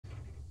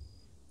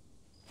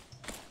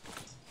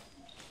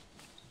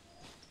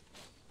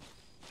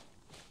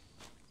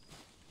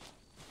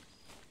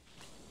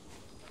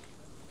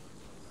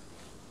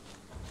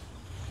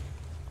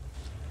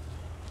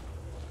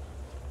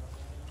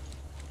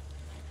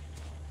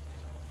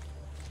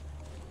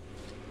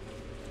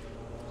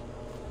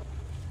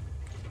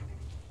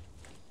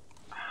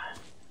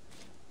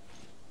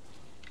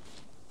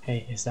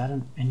Hey, is that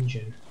an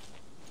engine?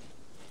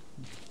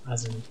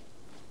 As in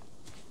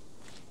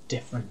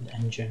different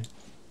engine?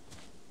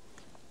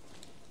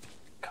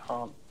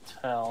 Can't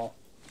tell.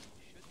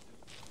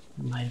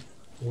 Might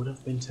would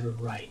have been to the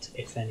right,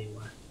 if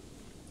anywhere.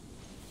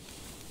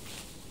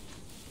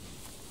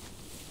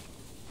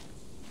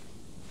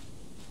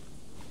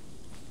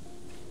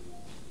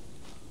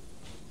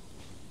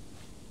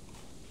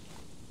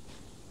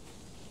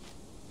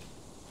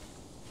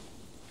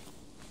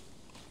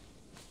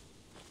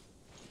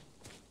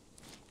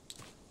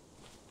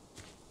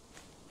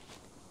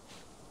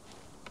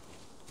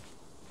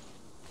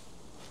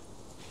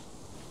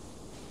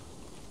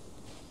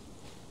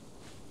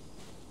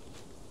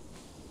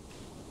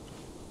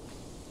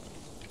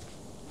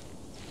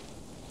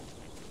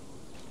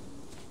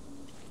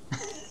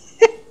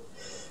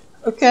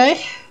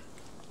 Okay.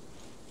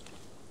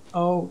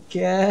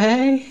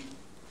 Okay.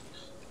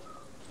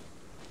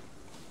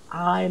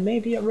 I may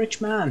be a rich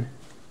man.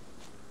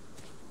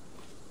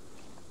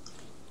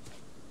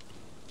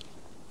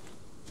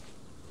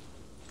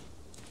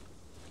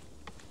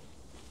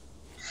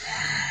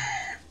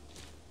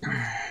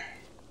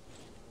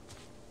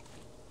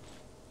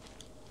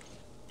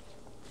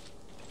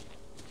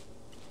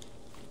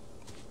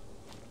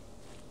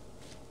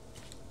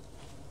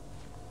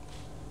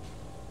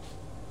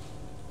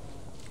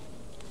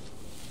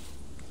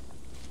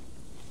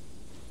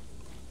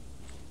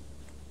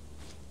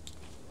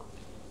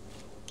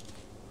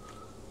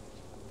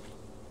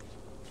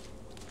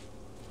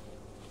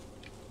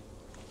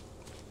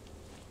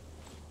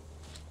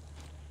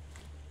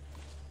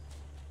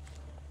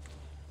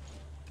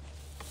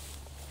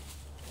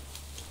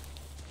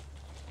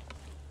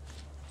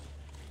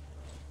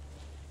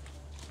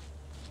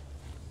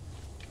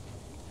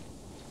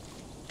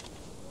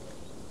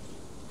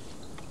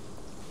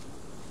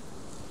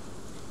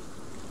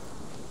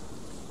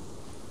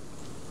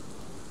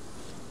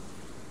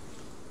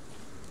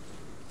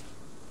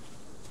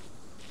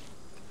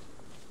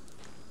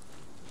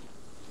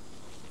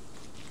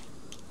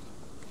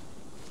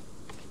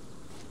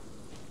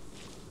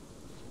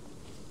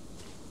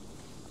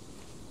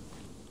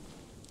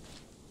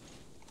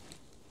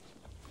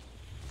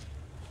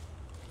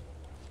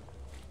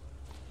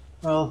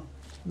 Well,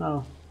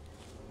 no.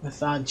 With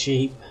that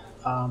Jeep,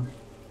 we're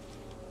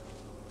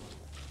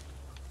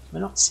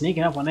not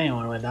sneaking up on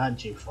anyone with that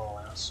Jeep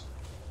following us.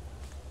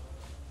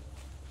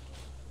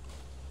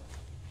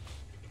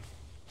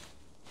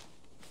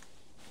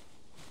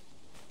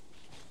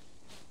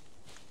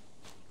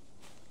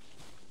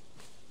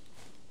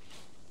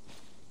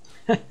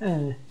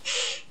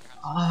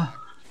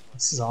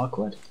 This is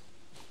awkward.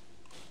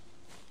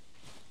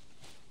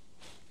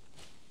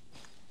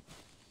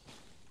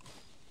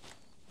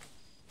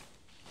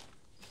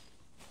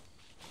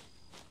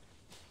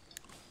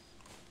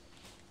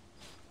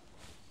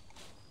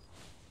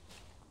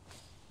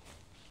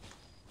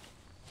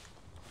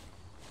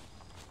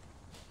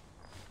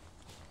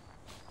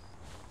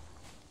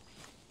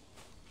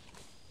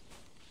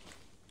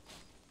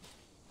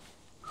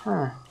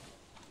 Huh.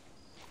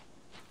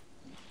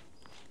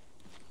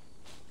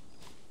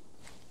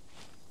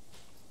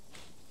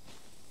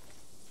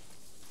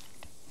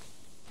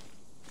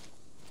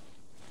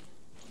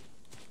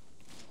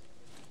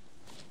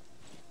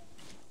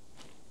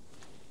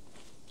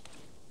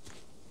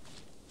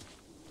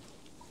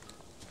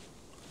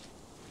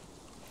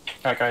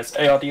 Alright guys,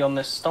 ARD on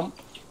this stump.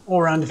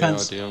 All round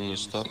defense. ARD on the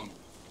stump.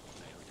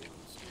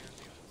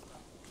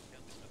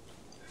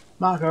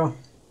 Marco.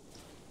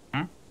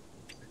 Hmm?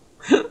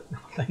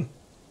 Nothing.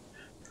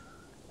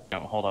 No,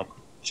 hold up.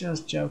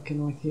 Just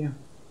joking with you.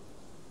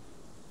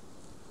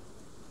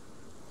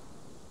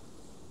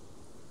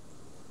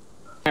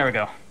 There we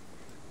go.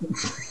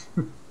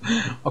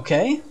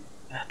 Okay.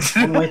 That's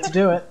one way to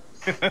do it.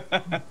 Alright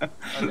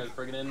guys,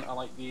 bring it in. I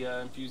like the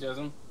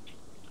enthusiasm.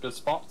 Good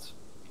spot.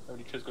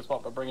 Everybody chose good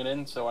spot, but bring it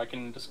in so I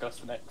can discuss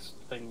the next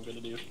thing we're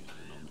gonna do.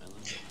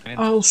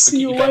 I'll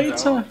see you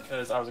later.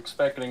 Because I was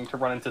expecting to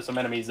run into some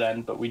enemies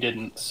then, but we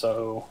didn't,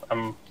 so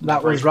I'm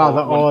That was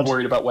rather odd.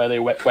 worried about where they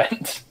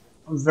went.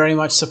 I'm very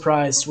much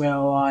surprised we're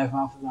alive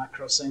after that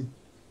crossing.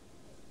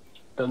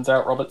 Guns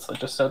out, Roberts, I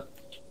just said.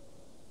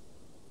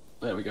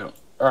 There we go.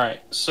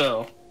 Alright,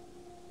 so...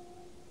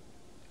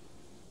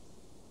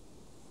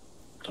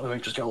 let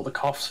me just get all the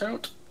coughs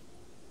out.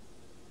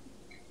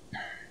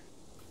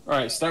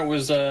 Alright, so that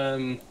was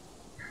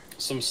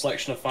some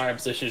selection of fire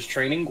positions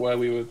training, where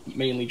we were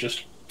mainly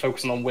just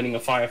focusing on winning a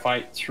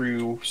firefight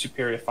through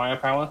superior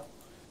firepower.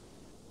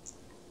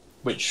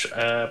 Which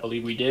I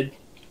believe we did.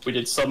 We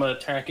did some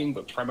attacking,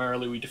 but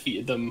primarily we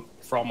defeated them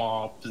from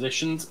our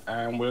positions,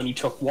 and we only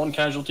took one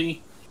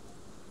casualty.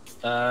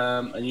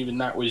 And even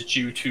that was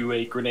due to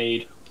a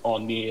grenade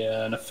on the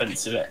an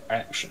offensive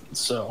action,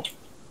 so...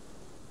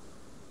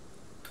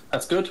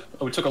 that's good.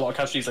 We took a lot of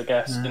casualties, I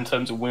guess, in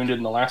terms of wounded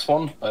in the last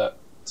one, but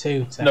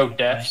Two, no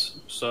deaths,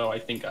 so I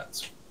think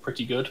that's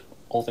pretty good,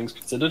 all things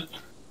considered.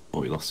 Oh,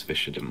 we lost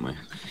Fisher, didn't we?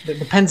 It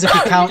depends if you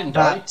He count didn't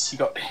die. that.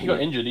 He got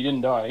injured. He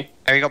didn't die.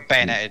 Oh, he got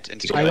bayoneted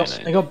into I the got face.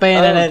 I got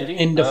bayoneted Oh, did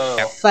he? in the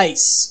Oh.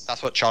 face.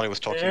 That's what Charlie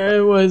was talking about.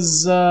 It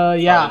was, I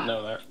didn't yeah.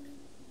 know that.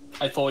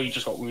 I thought he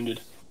just got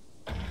wounded.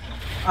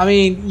 I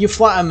mean, you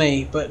flatter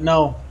me, but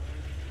no.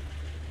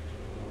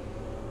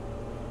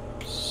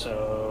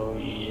 So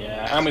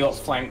yeah, and we got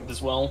flanked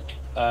as well.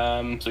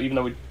 So even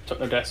though we took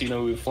no deaths, even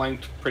though we were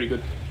flanked, pretty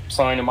good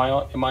sign in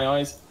my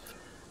eyes.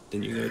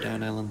 Didn't you go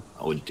down, Ellen?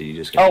 Or did you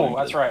just get Oh, wounded?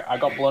 that's right. I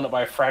got blown up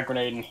by a frag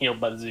grenade and healed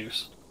by the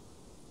Zeus.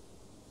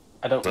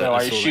 I don't But know. I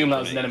I saw assume that that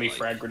was an grenade, enemy like-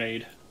 frag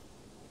grenade.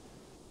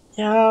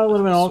 Yeah, it would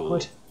have been I saw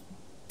awkward.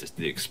 Just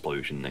the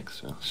explosion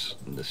next to us,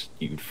 and just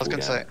you I was fall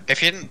gonna down. say,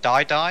 if you didn't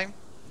die,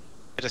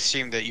 I'd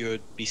assume that you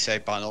would be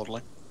saved by an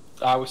orderly.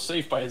 I was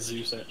saved by a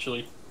Zeus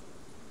actually.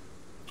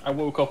 I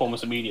woke up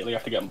almost immediately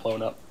after getting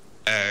blown up.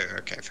 Oh,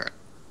 okay, fair.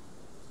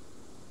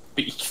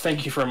 But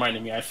thank you for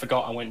reminding me. I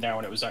forgot I went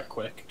down. It was that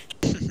quick.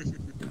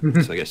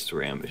 So I guess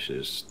 3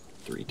 ambushes,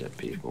 3 dead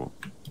people.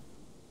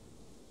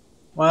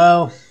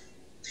 Well,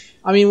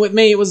 I mean, with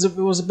me, it was a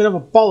bit of a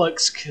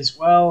bollocks, because,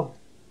 well,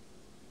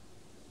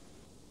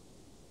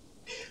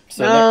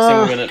 So next thing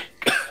we're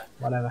gonna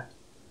whatever.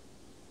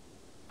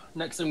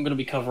 next thing we're gonna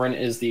be covering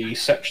is the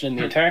section in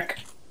the attack.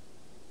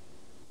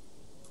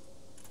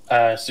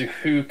 So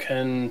who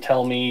can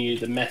tell me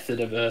the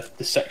method of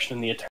the section in the attack?